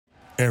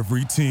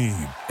Every team,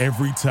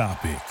 every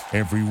topic,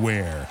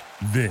 everywhere.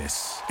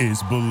 This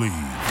is Believe.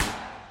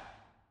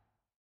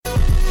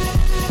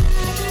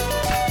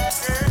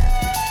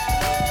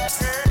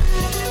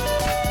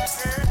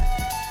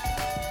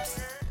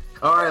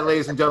 All right,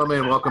 ladies and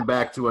gentlemen, welcome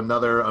back to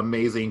another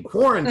amazing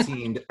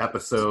quarantined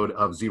episode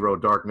of Zero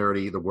Dark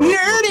Nerdy, the world's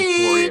most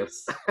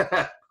notorious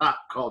pop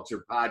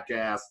culture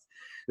podcast.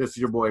 This is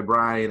your boy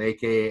Brian,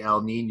 aka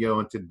El Nino,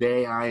 and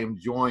today I am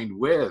joined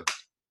with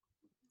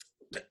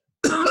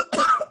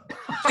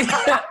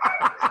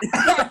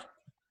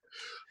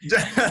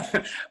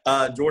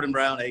Jordan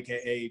Brown,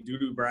 aka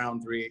Doodoo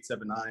Brown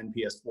 3879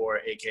 PS4,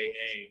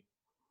 aka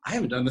I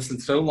haven't done this in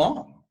so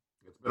long.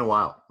 It's been a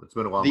while.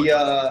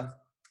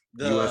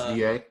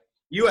 The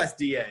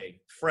USDA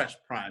fresh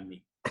prime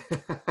meat.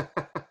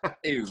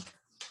 Ew.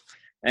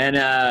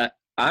 And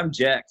I'm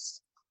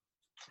Jex,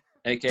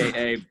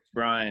 aka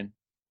Brian.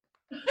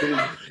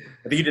 I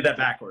think you did that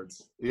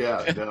backwards.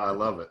 Yeah, no, I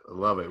love it. I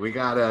love it. We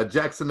got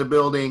Jex in the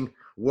building,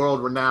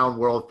 world-renowned,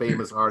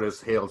 world-famous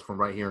artist, hails from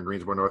right here in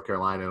Greensboro, North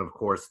Carolina, and of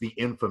course, the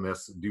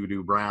infamous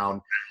Doodoo Brown.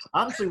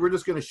 Honestly, we're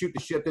just going to shoot the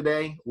shit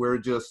today. We're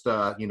just,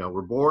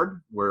 we're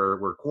bored.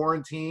 We're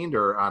quarantined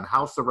or on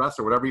house arrest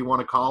or whatever you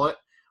want to call it.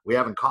 We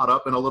haven't caught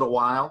up in a little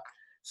while.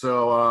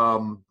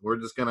 So we're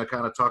just going to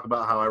kind of talk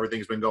about how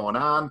everything's been going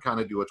on, kind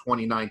of do a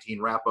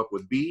 2019 wrap-up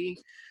with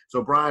B.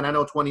 So, Brian, I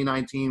know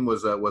 2019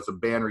 was a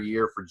banner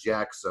year for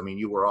Jex. I mean,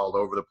 you were all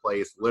over the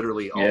place,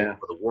 literally all over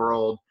the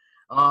world.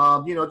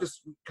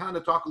 Just kind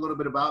of talk a little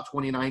bit about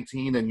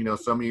 2019 and,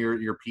 some of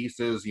your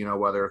pieces,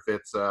 whether if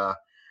it's, the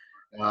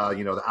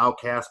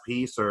Outcast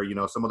piece or,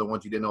 some of the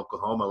ones you did in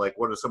Oklahoma. Like,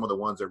 what are some of the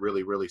ones that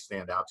really, really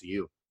stand out to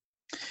you?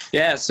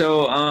 Yeah,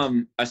 so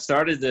I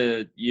started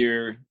the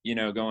year,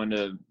 going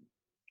to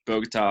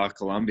Bogota,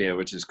 Colombia,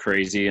 which is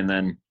crazy. And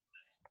then,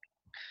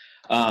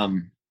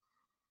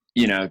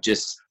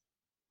 just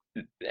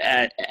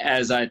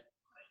as I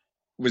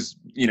was,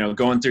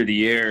 going through the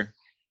year,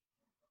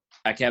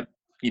 I kept,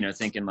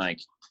 thinking like,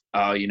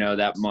 oh,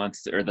 that month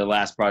or the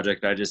last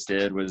project I just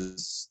did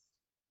was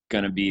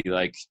going to be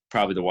like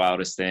probably the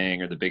wildest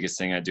thing or the biggest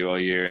thing I do all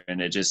year.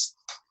 And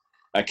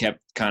I kept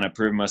kind of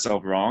proving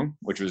myself wrong,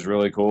 which was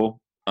really cool.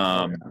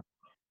 I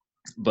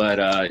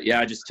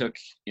just took,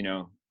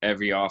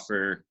 every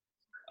offer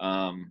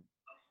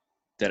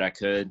that I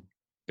could,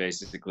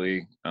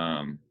 basically,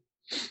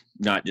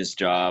 not just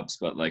jobs,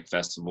 but like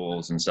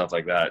festivals and stuff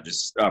like that,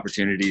 just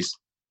opportunities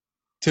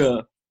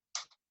to,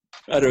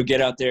 get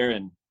out there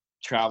and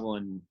travel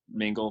and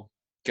mingle.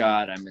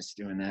 God, I miss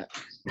doing that.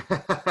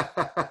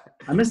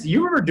 You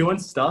remember doing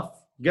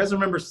stuff? You guys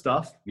remember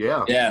stuff?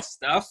 Yeah. Yeah,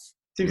 stuff.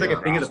 Seems like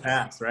a thing of the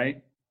past,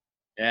 right?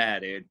 Yeah,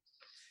 dude.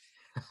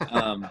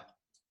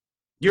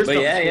 Your stuff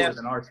is cooler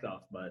than our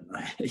stuff, but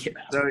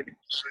So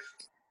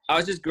I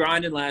was just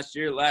grinding last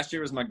year. Last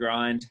year was my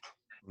grind.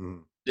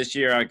 This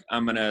year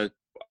I'm gonna,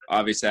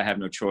 obviously I have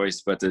no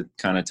choice but to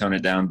kind of tone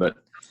it down. But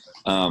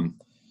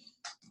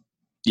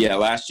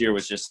last year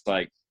was just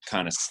like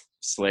kind of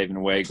slaving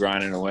away,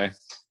 grinding away.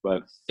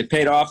 But it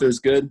paid off. It was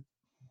good.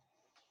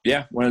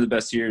 Yeah, one of the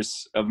best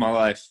years of my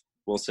life.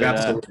 We'll say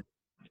that.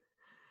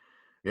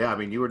 Yeah, I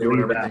mean, you were doing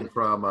everything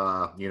from,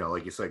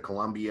 like you said,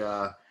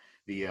 Colombia.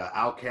 The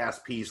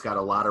Outcast piece got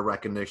a lot of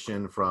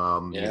recognition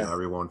from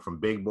everyone from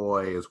Big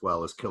Boy as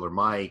well as Killer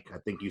Mike. I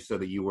think you said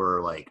that you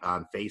were like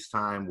on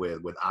FaceTime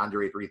with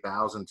Andre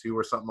 3000 too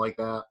or something like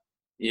that.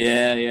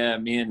 Yeah.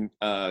 Me and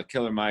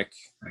Killer Mike,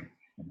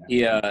 he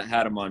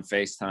had him on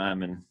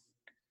FaceTime, and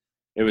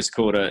it was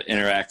cool to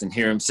interact and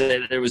hear him say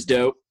that it was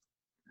dope.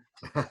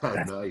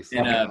 Nice.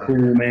 And,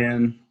 cool,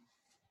 man.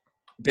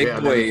 Big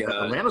Boy.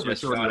 Atlanta's been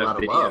showing a lot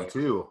of love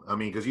too. I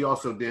mean, because you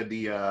also did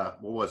the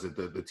what was it,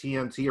 the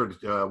TNT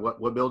or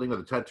what building of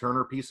the Ted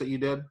Turner piece that you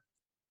did?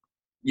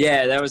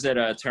 Yeah, that was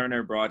at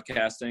Turner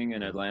Broadcasting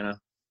in Atlanta.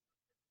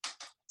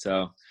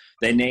 So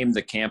they named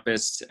the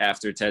campus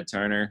after Ted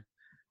Turner.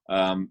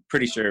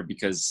 Pretty sure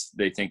because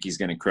they think he's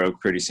going to croak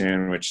pretty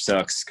soon, which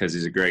sucks because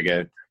he's a great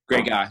guy.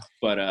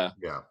 But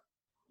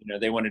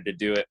they wanted to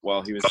do it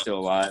while he was still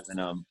alive,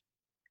 and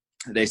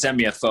they sent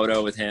me a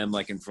photo with him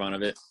like in front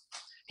of it.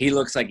 He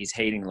looks like he's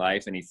hating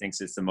life, and he thinks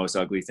it's the most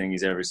ugly thing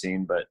he's ever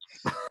seen. But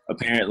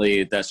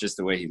apparently, that's just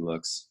the way he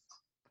looks.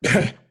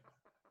 I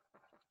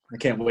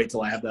can't wait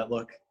till I have that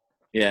look.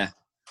 Yeah,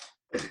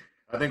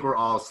 I think we're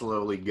all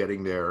slowly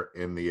getting there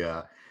in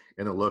the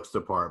looks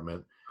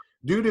department.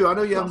 Doodoo, I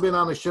know you haven't been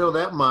on the show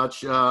that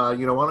much. Why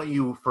don't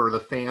you, for the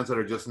fans that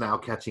are just now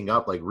catching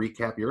up, like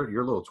recap your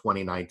little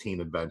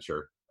 2019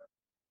 adventure?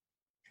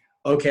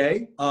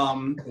 Okay.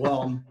 As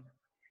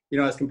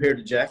compared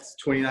to Jex,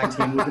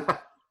 2019.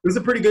 It was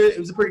a pretty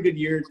good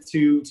year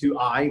to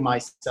I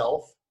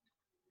myself,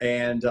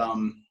 and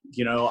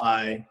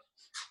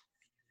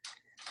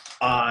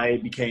I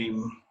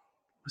became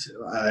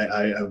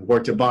I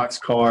worked a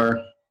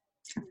boxcar.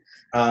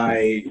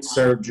 I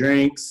served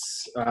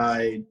drinks.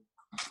 I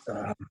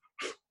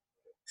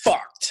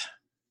fucked.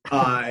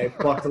 I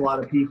fucked a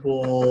lot of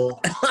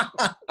people.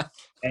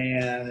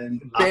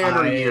 And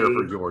banner year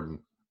for Jordan.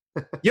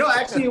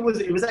 Actually,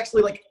 it was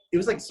actually like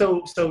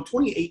so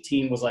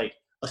 2018 was like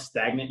a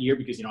stagnant year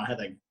because I had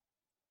that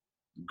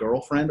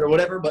girlfriend or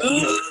whatever, but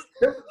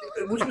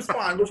which was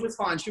fine.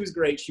 She was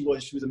great. She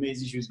was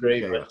amazing. She was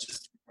great, but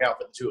just out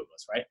for the two of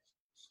us, right?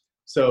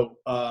 So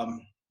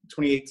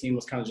 2018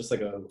 was kind of just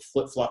like a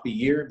flip-floppy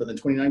year, but then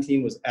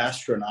 2019 was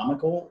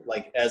astronomical,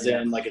 like as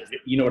in like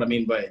you know what I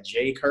mean by a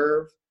J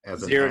curve. As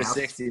 0 to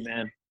 60,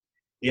 man.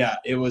 Yeah,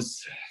 it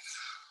was.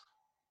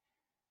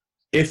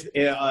 If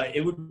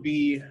it would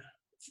be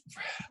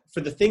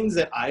for the things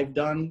that I've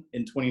done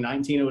in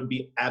 2019, it would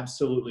be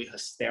absolutely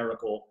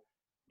hysterical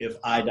if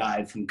I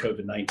died from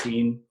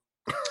COVID-19,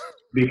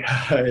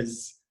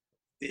 because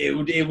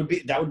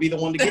that would be the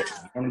one to get me.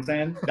 You know what I'm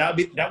saying?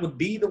 That would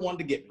be the one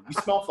to get me. You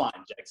smell fine,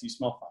 Jax. You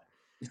smell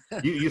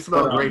fine. You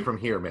smell great from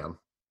here, man.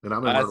 And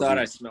I thought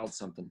I smelled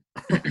something.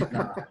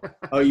 Nah.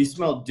 Oh, you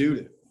smell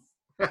doo-doo.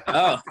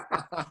 Oh.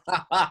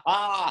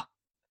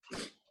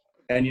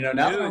 And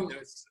now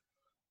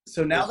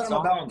so now that I'm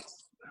about,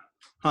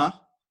 huh?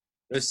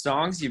 Those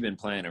songs you've been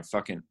playing are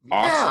fucking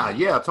awesome.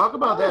 Yeah. Talk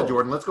about that,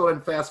 Jordan. Let's go ahead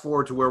and fast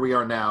forward to where we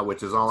are now,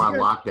 which is all on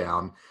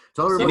lockdown.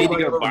 Tell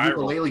everybody about the little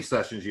ukulele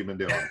sessions you've been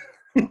doing.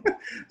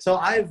 So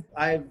I've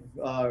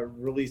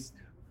released,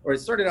 or it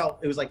started out,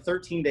 it was like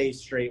 13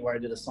 days straight where I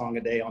did a song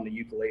a day on the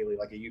ukulele,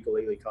 like a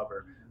ukulele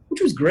cover,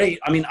 which was great.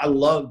 I mean, I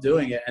love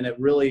doing it, and it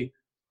really,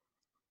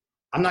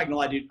 I'm not gonna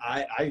lie, dude,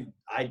 I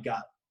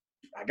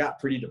got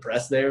pretty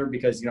depressed there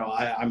because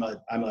I'm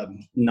a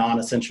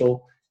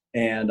non-essential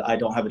and I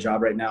don't have a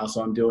job right now,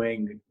 so I'm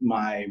doing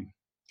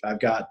I've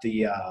got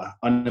the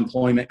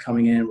unemployment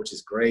coming in, which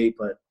is great,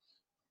 but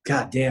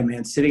god damn,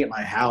 man, sitting at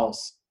my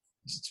house.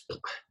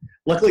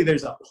 Luckily,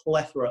 there's a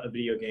plethora of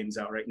video games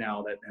out right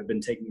now that have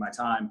been taking my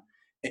time,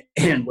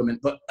 and women.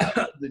 But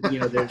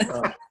there's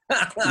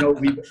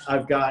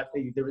I've got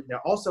there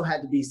also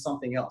had to be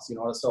something else,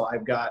 So I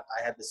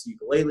had this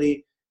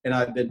ukulele, and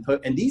I've been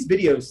and these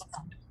videos,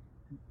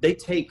 they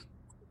take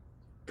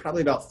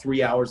probably about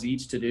 3 hours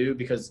each to do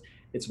because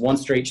it's one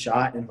straight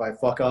shot, and if I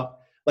fuck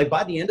up, like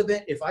by the end of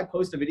it, if I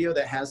post a video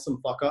that has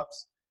some fuck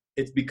ups,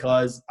 it's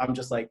because I'm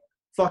just like,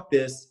 fuck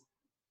this.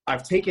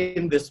 I've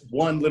taken this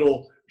one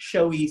little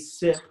showy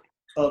sip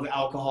of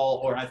alcohol,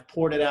 or I've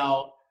poured it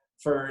out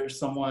for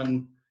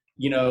someone,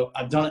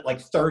 I've done it like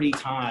 30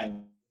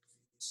 times,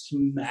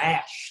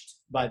 smashed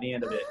by the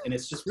end of it. And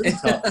it's just really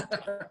tough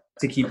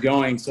to keep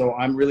going. So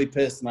I'm really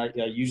pissed. And I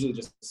usually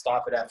just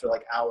stop it after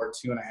like hour,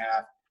 2.5.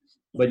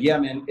 But yeah,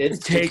 man,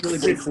 it's really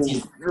been cool.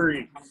 It's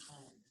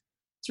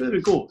really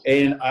been cool.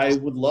 And I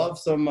would love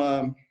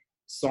some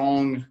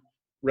song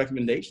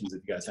recommendations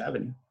if you guys have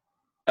any.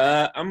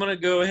 I'm going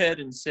to go ahead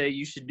and say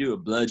you should do a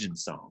bludgeon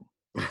song.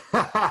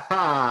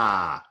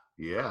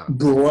 Yeah.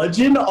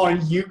 Bludgeon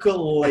on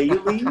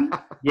ukulele?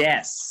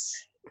 Yes.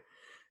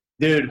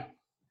 Dude.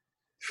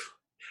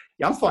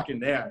 Yeah, I'm fucking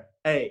there.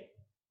 Hey,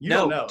 you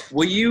don't know.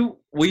 Will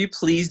you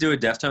please do a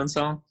Deftones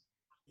song?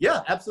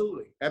 Yeah,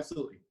 absolutely.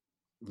 Absolutely.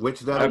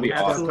 Which That'd be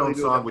Deftones awesome.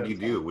 song would you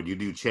do? Would you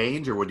do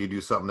Change, or would you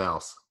do something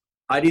else?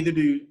 I'd either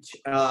do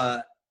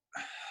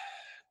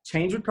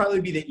Change would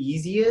probably be the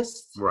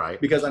easiest, right?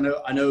 Because I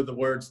know the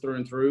words through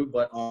and through.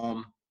 But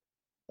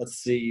let's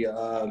see,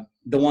 the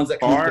ones that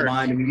come to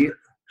mind immediately,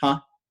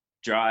 huh?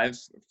 Drive,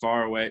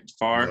 Far Away,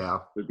 Far. Yeah.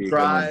 Would be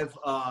Drive.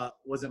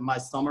 Was it My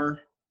Summer?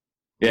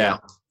 Yeah.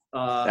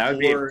 That would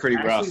be pretty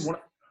rough.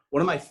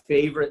 One of my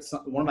favorite,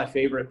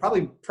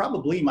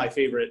 probably my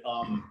favorite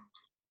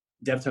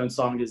Deftones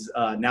song is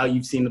Now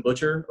You've Seen the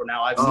Butcher, or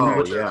Now I've Seen the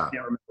Butcher. Yeah. I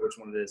can't remember which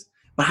one it is,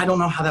 but I don't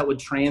know how that would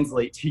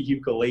translate to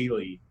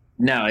ukulele.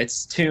 No,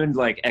 it's tuned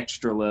like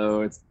extra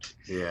low.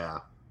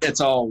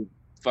 It's all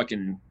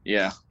fucking,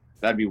 yeah.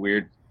 That'd be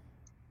weird.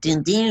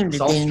 It's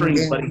all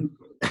strings, buddy.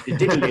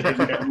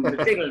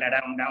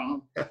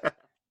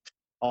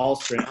 All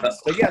strings.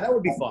 So yeah, that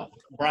would be fun.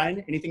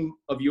 Brian, anything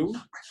of you?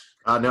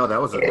 No, that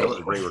was a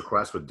great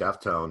request with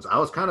Deftones. I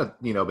was kind of,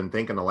 been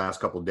thinking the last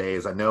couple of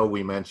days. I know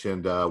we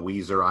mentioned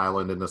Weezer,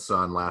 Island in the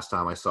Sun last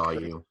time I saw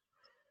you.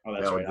 Oh,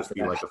 that's that right. would just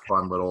be like a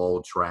fun little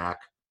old track.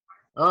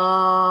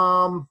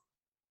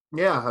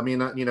 Yeah, I mean,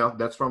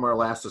 that's from our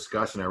last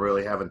discussion. I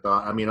really haven't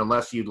thought. I mean,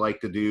 unless you'd like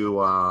to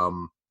do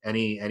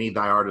any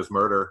Die Artist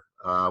Murder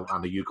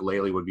on the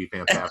ukulele would be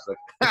fantastic.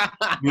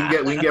 we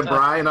can get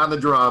Brian on the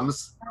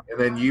drums, and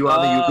then you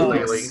on the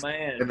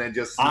ukulele, and then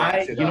just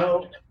smash it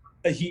up.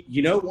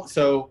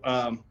 So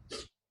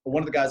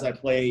one of the guys I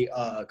play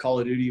Call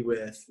of Duty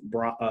with,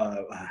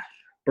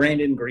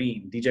 Brandon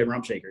Green, DJ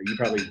Rumpshaker.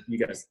 You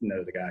guys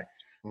know the guy.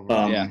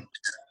 Yeah.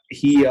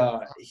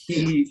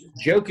 He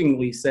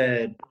jokingly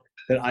said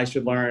that I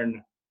should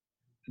learn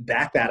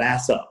Back That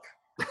Ass Up.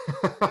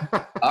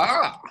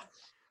 I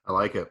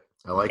like it.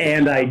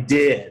 And I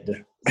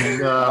did.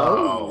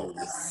 No.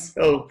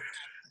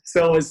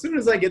 So as soon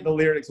as I get the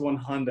lyrics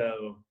 100,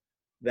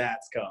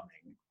 that's coming.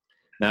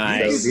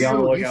 Nice.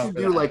 So you should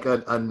do like a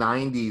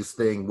 90s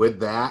thing with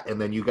that,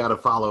 and then you got to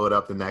follow it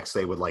up the next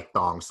day with like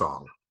Thong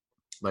Song.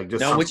 Like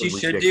just what you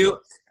should do,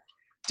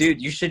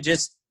 dude, you should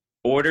just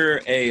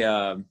order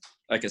a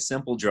like a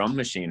simple drum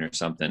machine or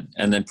something,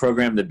 and then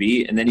program the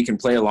beat, and then you can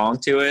play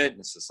along to it.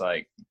 And it's just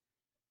like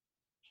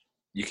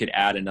you could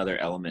add another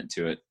element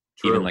to it.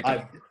 True. Even like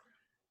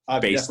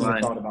I've bass definitely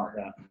line. thought about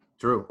that.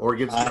 True. Or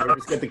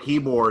just get the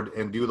keyboard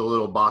and do the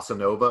little bossa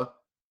nova.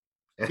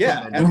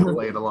 Yeah, and you can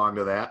play it along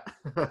to that.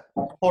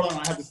 Hold on,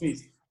 I have to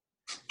sneeze.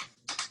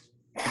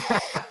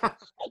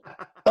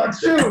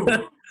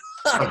 Achoo!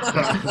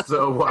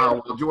 So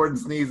while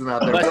Jordan's sneezing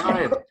out there,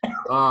 Brian,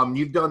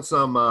 you've done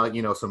some,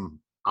 some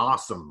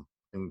awesome,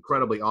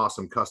 incredibly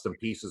awesome custom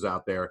pieces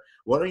out there.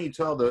 Why don't you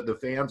tell the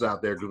fans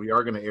out there, because we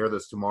are going to air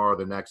this tomorrow,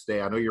 the next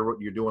day. I know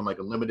you're doing like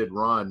a limited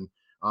run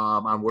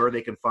on where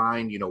they can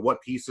find,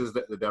 what pieces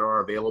that are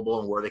available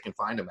and where they can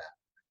find them at.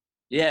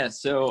 Yeah.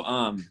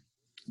 So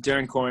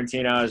during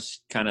quarantine, I was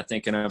kind of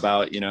thinking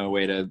about, a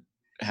way to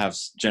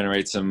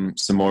generate some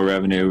more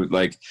revenue,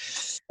 like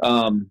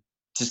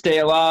to stay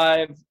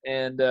alive.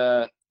 And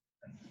I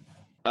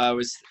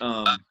was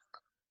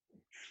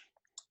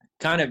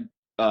kind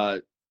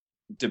of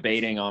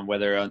debating on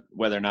whether or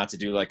not to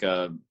do like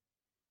a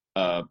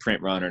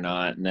print run or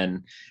not. And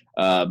then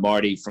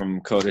Marty from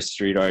Coda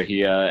Street Art,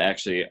 he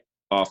actually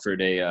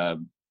offered a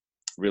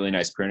really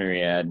nice printer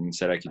he had and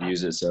said I could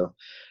use it. So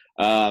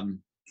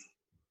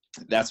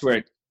that's where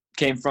it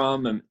came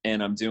from.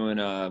 And I'm doing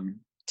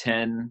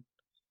 10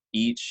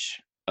 each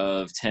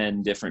of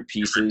 10 different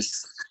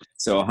pieces.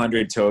 So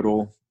 100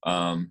 total.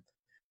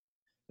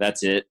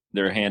 That's it.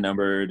 They're hand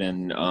numbered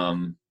and,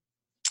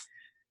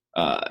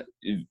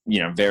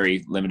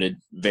 very limited.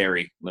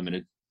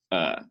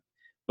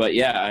 But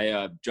yeah,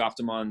 I dropped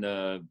them on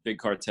the Big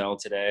Cartel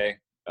today.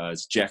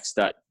 It's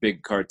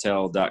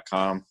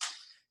jex.bigcartel.com.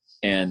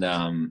 And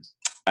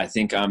I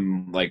think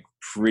I'm like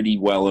pretty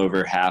well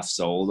over half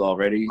sold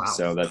already. Wow.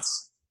 So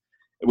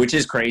which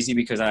is crazy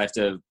because I have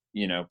to,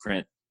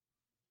 print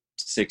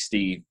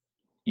 60,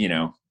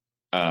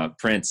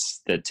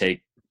 prints that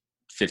take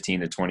 15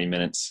 to 20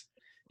 minutes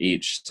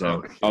each.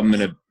 So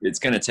it's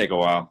going to take a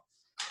while,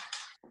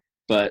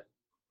 but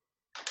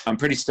I'm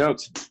pretty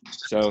stoked.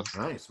 So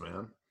nice,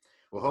 man.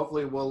 Well,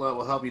 hopefully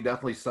we'll help you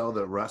definitely sell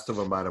the rest of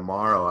them by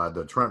tomorrow.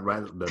 The Trent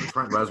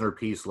Reznor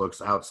piece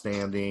looks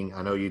outstanding.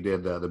 I know you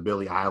did the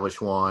Billie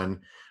Eilish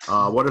one.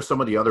 What are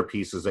some of the other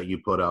pieces that you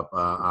put up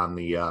on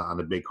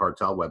the Big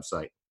Cartel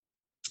website?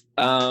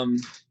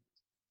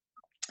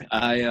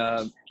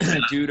 I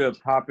due to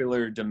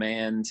popular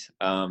demand,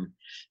 I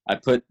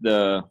put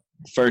the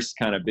first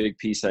kind of big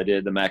piece I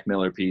did, the Mac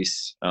Miller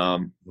piece.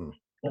 I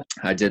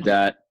did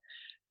that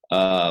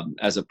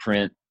as a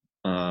print.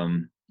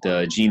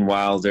 The Gene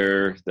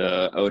Wilder,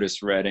 the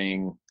Otis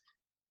Redding,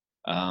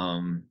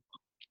 the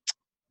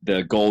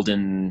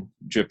Golden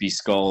Drippy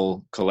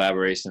Skull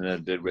collaboration that I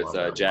did with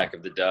Jack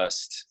of the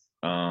Dust.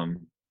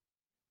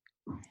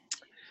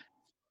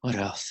 What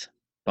else?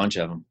 Bunch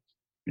of them.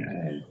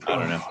 I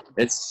don't know.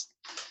 It's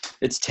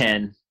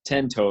 10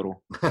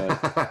 total.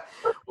 Well,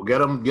 get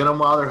them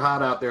while they're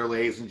hot out there,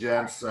 ladies and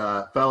gents.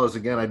 Fellas,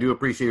 again, I do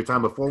appreciate your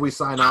time. Before we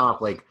sign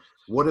off,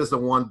 what is the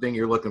one thing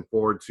you're looking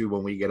forward to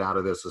when we get out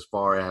of this, as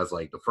far as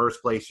the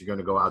first place you're going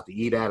to go out to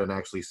eat at and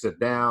actually sit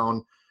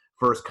down,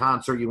 first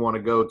concert you want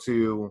to go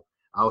to?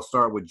 I'll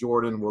start with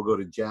Jordan. We'll go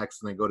to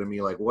Jackson, then go to me.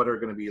 What are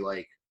going to be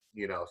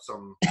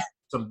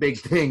some big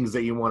things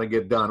that you want to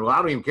get done? Well, I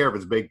don't even care if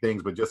it's big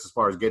things, but just as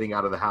far as getting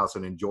out of the house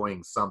and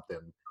enjoying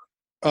something.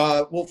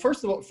 Well,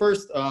 first, I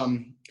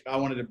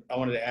wanted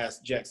to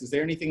ask Jex, is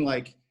there anything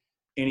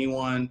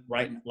anyone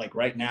right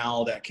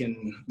now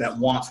that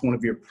wants one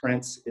of your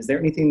prints? Is there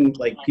anything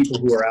people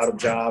who are out of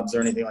jobs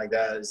or anything like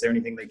that? Is there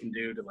anything they can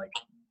do to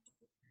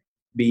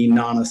be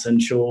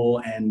non-essential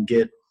and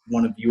get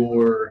one of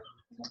your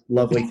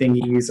lovely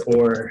thingies?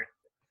 Or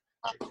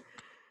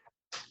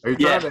are you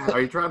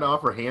trying to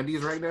offer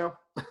handies right now?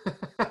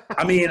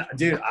 I mean,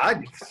 dude,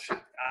 I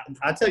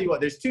tell you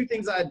what, there's two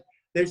things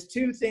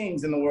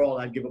in the world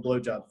I'd give a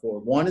blowjob for.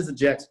 One is a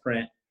Jex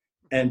print,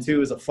 and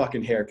two is a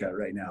fucking haircut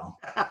right now.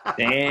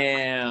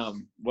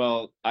 Damn.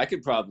 Well, I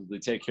could probably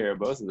take care of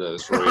both of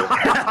those for you.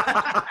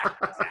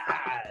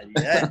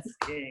 Yes,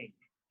 king.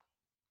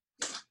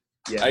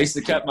 Yeah. I used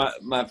to cut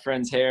my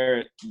friend's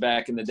hair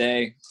back in the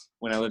day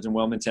when I lived in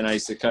Wilmington. I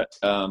used to cut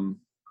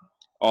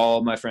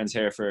all my friend's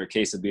hair for a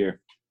case of beer.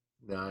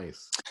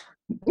 Nice.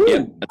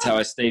 Yeah, that's how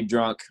I stayed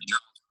drunk.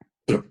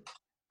 But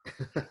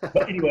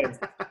anyways,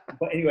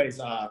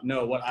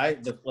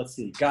 let's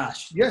see.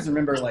 Gosh, you guys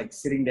remember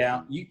sitting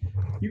down? You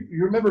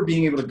remember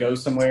being able to go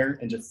somewhere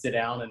and just sit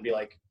down and be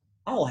like,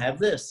 I'll have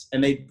this,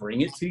 and they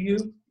bring it to you,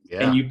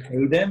 and you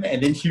pay them,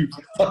 and then you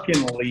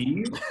fucking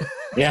leave.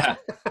 Yeah.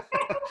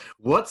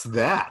 What's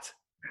that?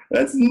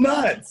 That's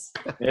nuts.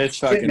 It's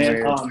fucking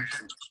weird.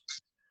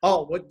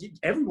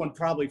 Everyone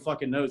probably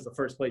fucking knows the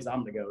first place I'm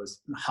gonna go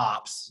is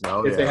Hops.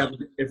 Oh, if they have a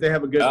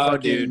good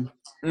fucking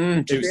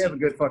if they have a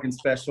good fucking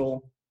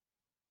special,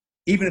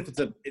 even if it's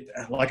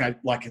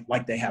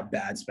like they have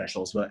bad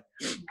specials. But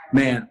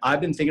man, I've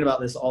been thinking about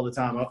this all the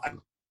time.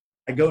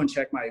 I go and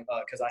check my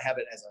because I have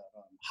it as a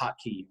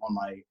hotkey on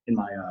in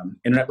my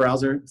internet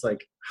browser. It's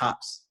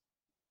Hops.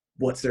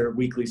 What's their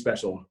weekly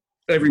special?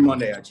 Every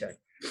Monday I check.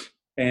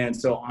 And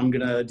so I'm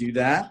going to do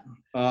that.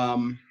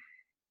 I'm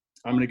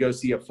going to go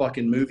see a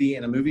fucking movie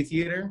in a movie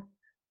theater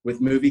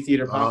with movie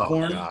theater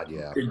popcorn. Oh, God,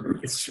 yeah.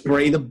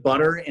 Spray the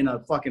butter in a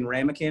fucking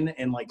ramekin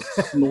and like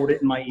snort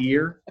it in my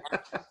ear.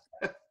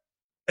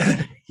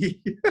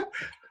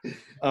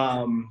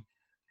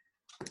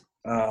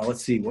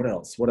 Let's see. What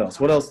else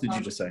did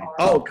you just say?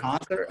 Oh,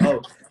 concert.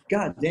 Oh,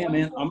 God damn,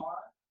 man.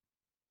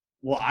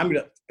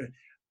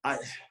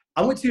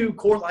 I went to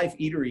Core Life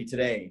Eatery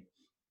today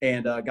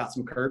and got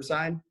some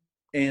curbside,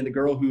 and the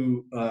girl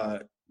who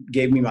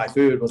gave me my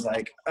food was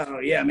like, oh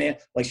yeah, man.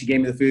 Like, she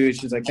gave me the food.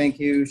 She was like, thank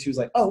you. She was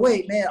like, oh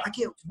wait, man, I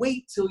can't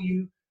wait till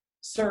you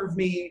serve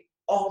me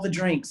all the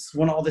drinks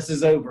when all this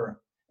is over.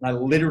 And I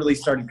literally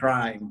started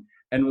crying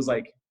and was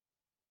like,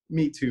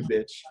 me too,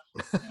 bitch.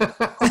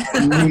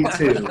 Me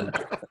too.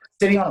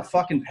 Sitting on a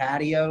fucking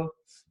patio.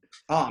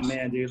 Oh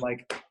man, dude.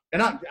 Like,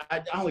 and I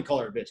only call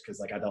her a bitch because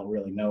like I don't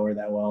really know her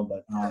that well,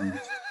 but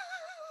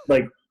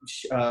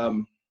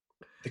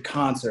the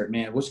concert,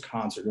 man. Which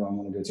concert do I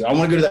want to go to? I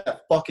want to go to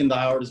that fucking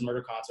Die Artist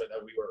Murder concert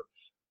that we were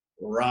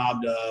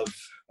robbed of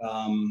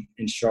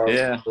in Charlotte.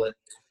 Yeah.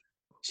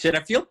 Shit,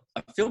 I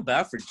feel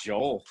bad for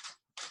Joel.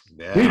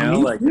 Yeah. Dude, You know,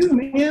 me like, too,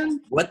 man.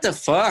 what the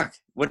fuck?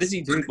 What does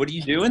he do? What do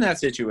you do in that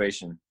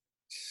situation?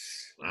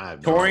 I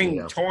have no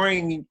idea.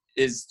 Touring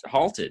is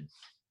halted.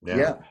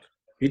 Yeah.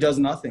 He does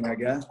nothing, I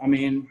guess. I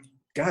mean,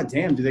 god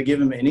damn, do they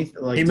give him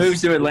anything? Like, He moves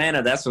to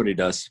Atlanta. That's what he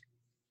does.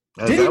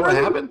 Is Did he that what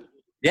really? happened?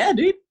 Yeah,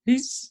 dude.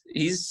 He's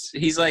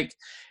like,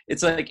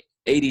 it's like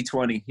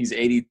 80-20. He's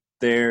 80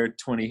 there,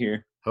 20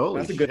 here. Holy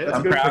That's a shit. good. That's a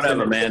I'm good proud of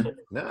him, percentage.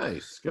 man.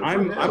 Nice. Good for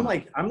I'm him.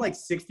 like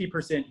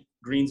 60%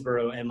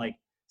 Greensboro and like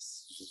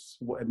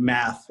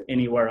math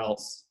anywhere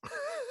else.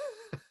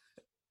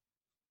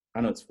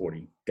 I know it's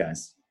 40,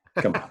 guys.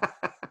 Come on.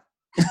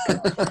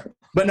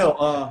 But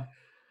no,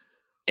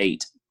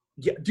 8.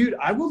 yeah, dude,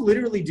 I will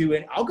literally do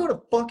it. I'll go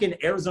to fucking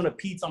Arizona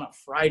Pete's on a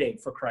Friday,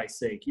 for Christ's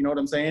sake. You know what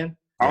I'm saying?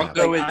 I'll Yeah.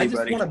 go Like, with I you,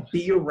 just buddy. want to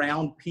be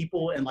around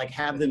people and like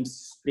have them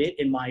spit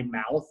in my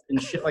mouth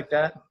and shit like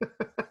that.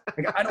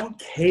 Like, I don't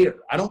care.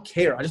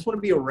 I just want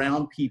to be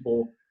around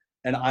people,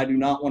 and I do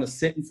not want to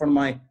sit in front of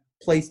my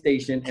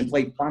PlayStation and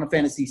play Final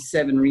Fantasy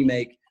VII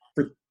Remake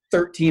for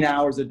 13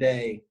 hours a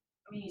day.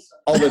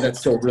 Although that's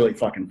still really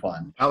fucking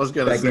fun. I was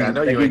going to That say, I game-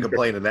 know that you ain't game's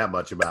complaining that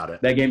much about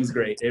it. That game is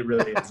great. It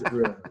really is. It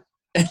really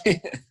is.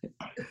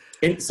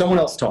 And someone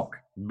else talk.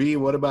 B,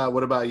 what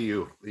about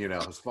you? You know,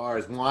 as far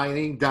as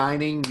whining,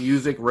 dining,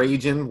 music,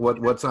 raging,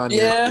 what's on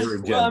your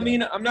agenda? Well, I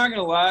mean, I'm not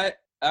gonna lie.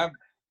 I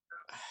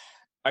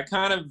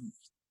kind of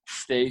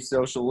stay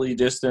socially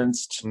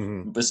distanced.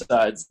 Mhm.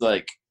 Besides,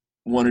 like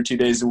 1 or 2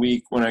 days a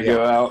week when I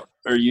go out,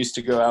 or used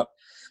to go out.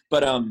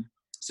 But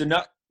so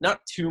not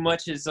too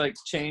much has like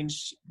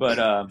changed. But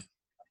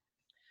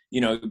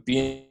you know,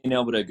 being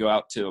able to go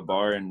out to a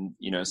bar and,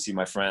 you know, see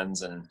my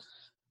friends, and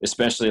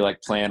especially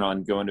like plan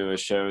on going to a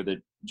show that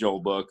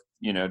Joel booked,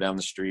 you know, down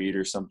the street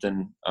or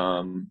something,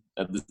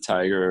 at the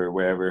Tiger or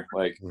wherever,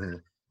 like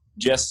Mhm.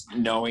 just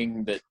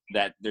knowing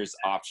that there's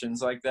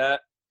options like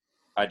that,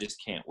 I just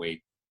can't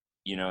wait.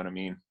 You know what I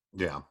mean?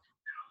 Yeah.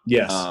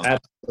 Yes, Um,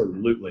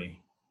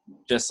 absolutely.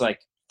 Just like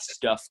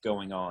stuff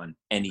going on,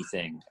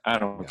 anything. I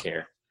don't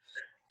care.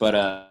 But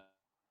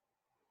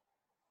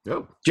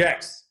Oh,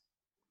 Jax,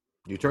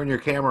 you turned your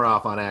camera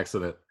off on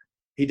accident.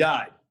 he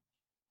died.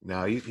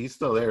 No, he's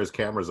still there. His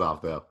camera's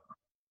off though,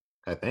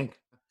 I think.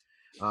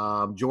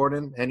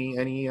 Jordan, any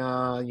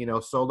you know,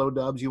 solo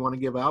dubs you want to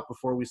give out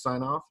before we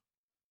sign off?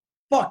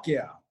 Fuck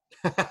yeah.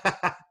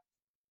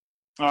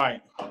 All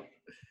right.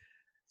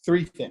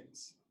 3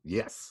 things.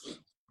 Yes.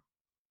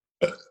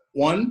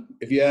 1,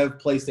 if you have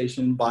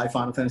PlayStation, buy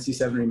Final Fantasy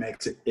VII Remake.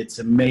 It's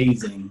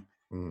amazing.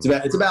 Mhm.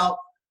 It's about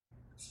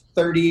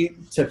 30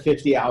 to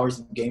 50 hours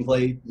of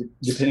gameplay,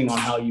 depending on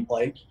how you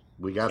play.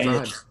 We got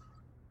And time.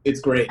 it's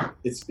great.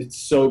 It's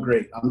so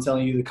great. I'm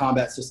telling you, the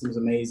combat system is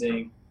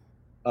amazing.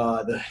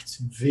 It's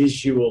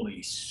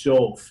visually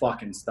so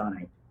fucking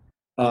stunning.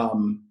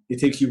 It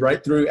takes you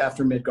right through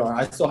after Midgar.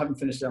 I still haven't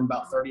finished it. I'm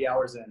about 30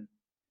 hours in.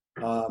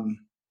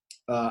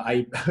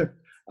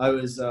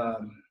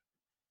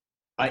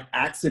 I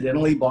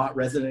accidentally bought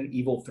Resident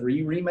Evil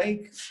 3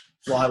 remake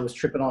while I was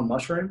tripping on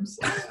mushrooms.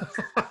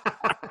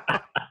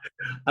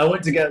 I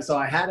went to go, so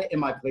I had it in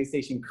my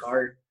PlayStation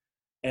cart,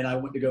 and I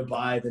went to go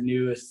buy the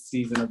newest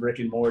season of Rick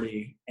and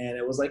Morty, and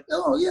it was like,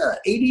 oh yeah,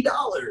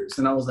 $80,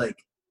 and I was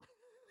like,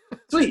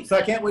 sweet. So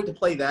I can't wait to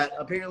play that.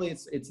 Apparently,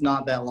 it's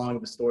not that long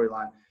of a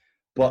storyline,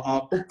 but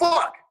oh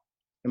fuck,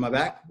 am I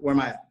back? Where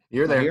am I at?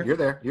 You're Am I there. here? You're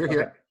there. You're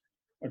here.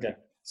 Okay.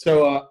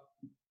 So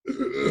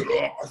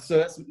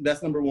so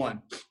that's number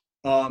 1.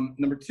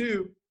 Number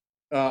 2,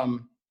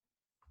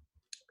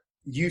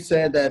 you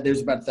said that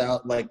there's about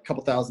a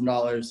couple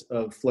 $1,000s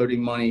of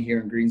floating money here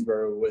in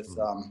Greensboro with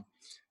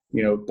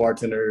you know,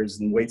 bartenders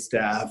and wait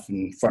staff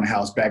and front of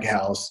house, back of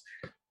house,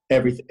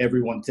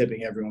 everyone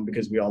tipping everyone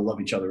because we all love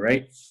each other,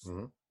 right?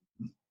 Mhm.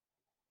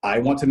 I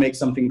want to make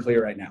something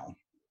clear right now.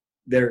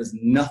 There is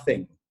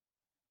nothing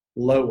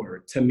lower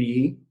to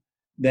me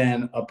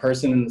than a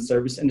person in the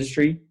service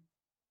industry,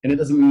 and it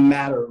doesn't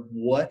matter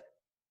what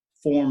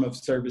form of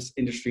service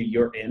industry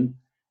you're in,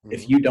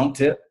 if you don't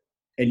tip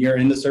and you're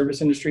in the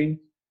service industry,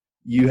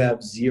 you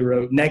have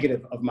zero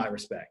negative of my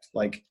respect.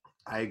 Like,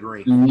 I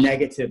agree.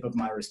 Negative of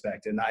my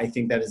respect. And I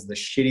think that is the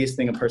shittiest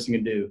thing a person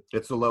can do.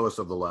 It's the lowest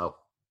of the low.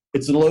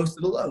 It's the lowest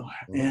of the low.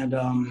 And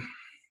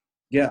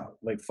yeah,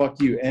 like,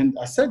 fuck you. And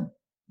I said,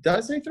 did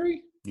I say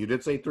 3? You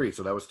did say 3,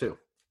 so that was 2.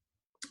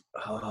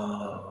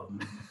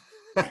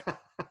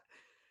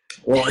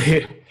 Well,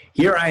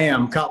 here I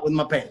am, caught with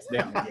my pants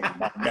down again.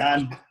 My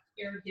God.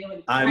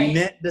 I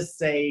meant to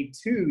say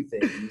 2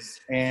 things,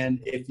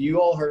 and if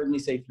you all heard me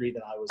say 3,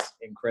 then I was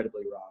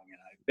incredibly wrong. And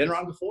I've been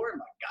wrong before, and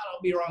my God,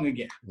 I'll be wrong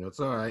again. That's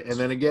all right. And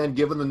then again,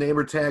 given the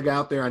neighbor tag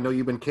out there, I know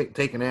you've been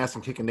taking ass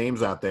and kicking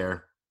names out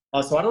there.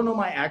 So I don't know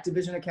my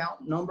Activision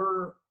account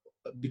number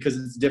because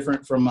it's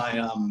different from my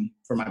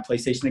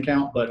PlayStation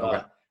account, but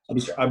Okay.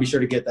 I'll be sure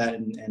to get that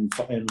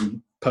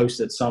and post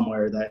it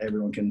somewhere that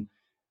everyone can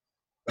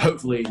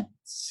hopefully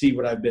see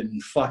what I've been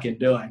fucking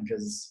doing,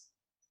 because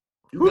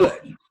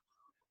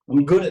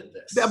I'm good at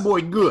this. That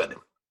boy good.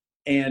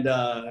 And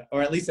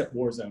or at least at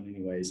Warzone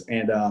anyways.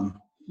 And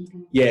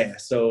yeah,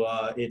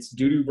 so it's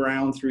Doodoo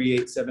Brown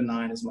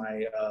 3879 is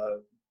my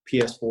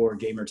PS4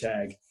 gamer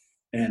tag,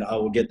 and I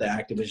will get the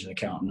Activision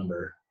account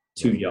number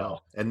to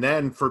y'all. And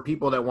then for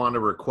people that want to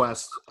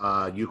request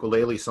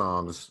ukulele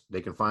songs, they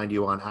can find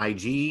you on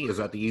IG. Is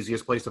that the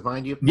easiest place to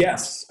find you?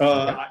 Yes.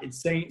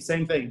 It's same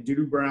thing.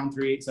 Doodoo Brown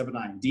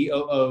 3879.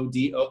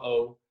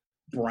 DOO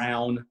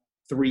Brown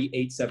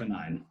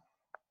 3879.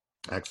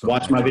 Excellent.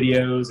 Watch my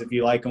videos. If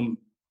you like them,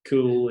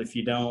 cool. If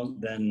you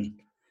don't, then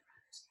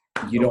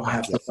you don't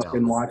have to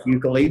fucking watch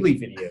ukulele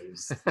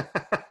videos.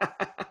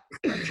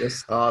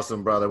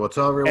 Awesome, brother. Well,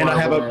 tell everyone.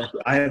 And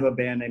I have a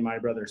band named My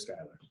Brother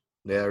Skylar.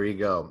 There you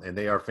go. And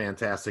they are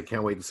fantastic.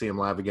 Can't wait to see them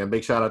live again.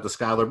 Big shout out to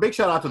Skylar. Big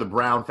shout out to the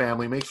Brown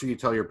family. Make sure you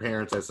tell your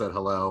parents I said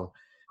hello.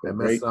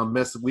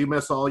 We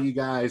miss all you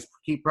guys.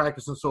 Keep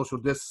practicing social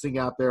distancing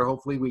out there.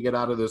 Hopefully we get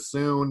out of this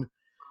soon.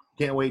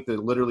 Can't wait to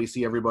literally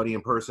see everybody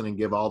in person and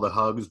give all the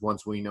hugs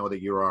once we know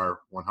that you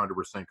are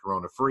 100%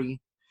 corona free.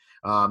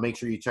 Make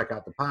sure you check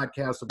out the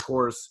podcast, of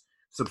course.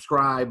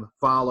 Subscribe,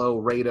 follow,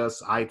 rate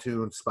us,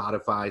 iTunes,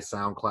 Spotify,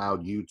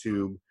 SoundCloud,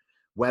 YouTube,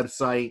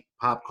 website,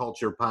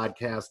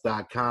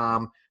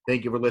 popculturepodcast.com.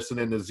 Thank you for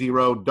listening to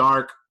Zero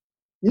Dark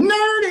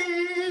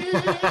Nerdy.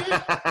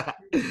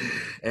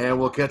 And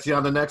we'll catch you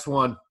on the next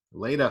one.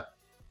 Later.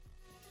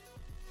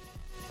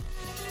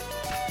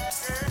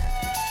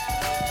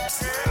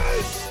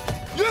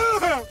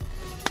 Yeah!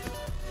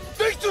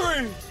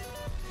 Victory!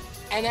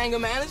 And anger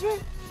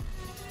management?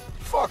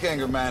 Fuck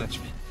anger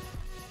management.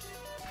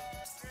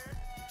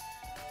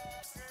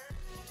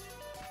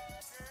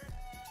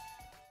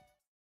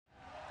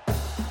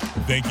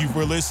 Thank you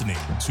for listening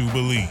to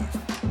Believe.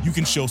 You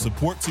can show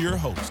support to your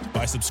host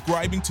by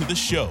subscribing to the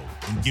show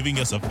and giving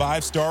us a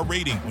 5-star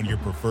rating on your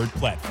preferred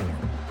platform.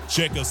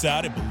 Check us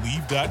out at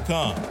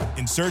Believe.com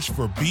and search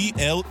for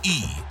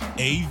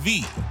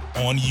BLEAV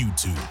on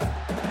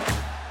YouTube.